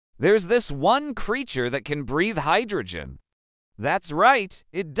There's this one creature that can breathe hydrogen. That's right,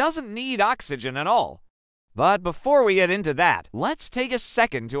 it doesn't need oxygen at all. But before we get into that, let's take a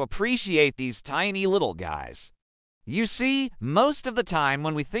second to appreciate these tiny little guys. You see, most of the time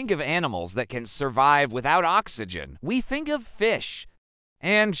when we think of animals that can survive without oxygen, we think of fish.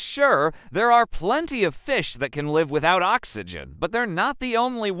 And sure, there are plenty of fish that can live without oxygen, but they're not the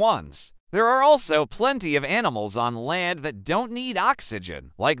only ones. There are also plenty of animals on land that don't need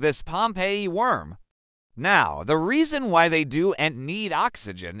oxygen, like this Pompeii worm. Now, the reason why they don't need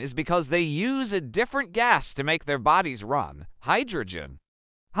oxygen is because they use a different gas to make their bodies run: hydrogen.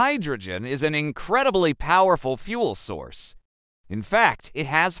 Hydrogen is an incredibly powerful fuel source. In fact, it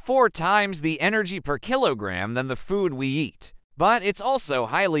has 4 times the energy per kilogram than the food we eat. But it's also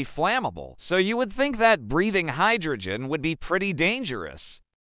highly flammable, so you would think that breathing hydrogen would be pretty dangerous.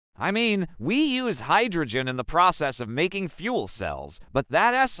 I mean, we use hydrogen in the process of making fuel cells, but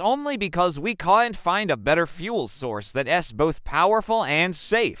that's only because we can't find a better fuel source that's both powerful and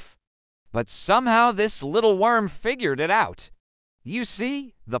safe. But somehow this little worm figured it out. You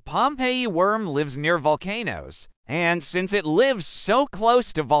see, the Pompeii worm lives near volcanoes, and since it lives so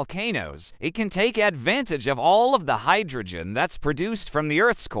close to volcanoes, it can take advantage of all of the hydrogen that's produced from the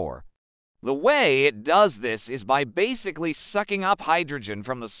Earth's core. The way it does this is by basically sucking up hydrogen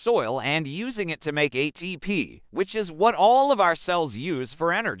from the soil and using it to make ATP, which is what all of our cells use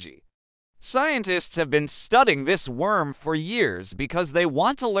for energy. Scientists have been studying this worm for years because they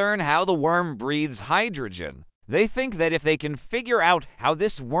want to learn how the worm breathes hydrogen. They think that if they can figure out how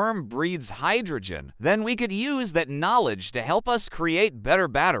this worm breathes hydrogen, then we could use that knowledge to help us create better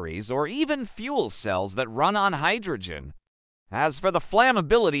batteries or even fuel cells that run on hydrogen. As for the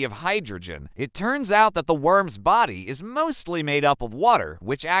flammability of hydrogen, it turns out that the worm's body is mostly made up of water,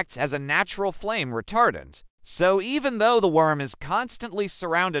 which acts as a natural flame retardant. So even though the worm is constantly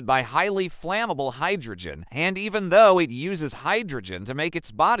surrounded by highly flammable hydrogen, and even though it uses hydrogen to make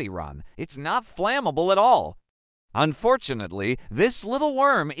its body run, it's not flammable at all. Unfortunately, this little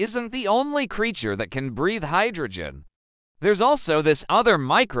worm isn't the only creature that can breathe hydrogen. There's also this other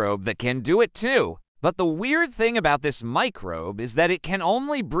microbe that can do it too. But the weird thing about this microbe is that it can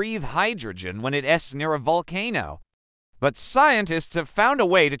only breathe hydrogen when it's near a volcano. But scientists have found a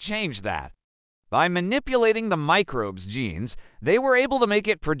way to change that. By manipulating the microbe's genes, they were able to make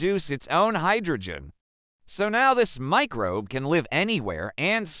it produce its own hydrogen. So now this microbe can live anywhere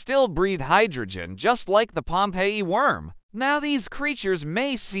and still breathe hydrogen, just like the Pompeii worm. Now these creatures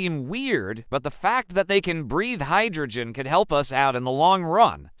may seem weird, but the fact that they can breathe hydrogen could help us out in the long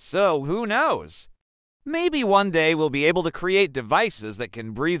run. So who knows? Maybe one day we'll be able to create devices that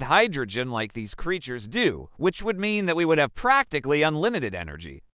can breathe hydrogen like these creatures do, which would mean that we would have practically unlimited energy.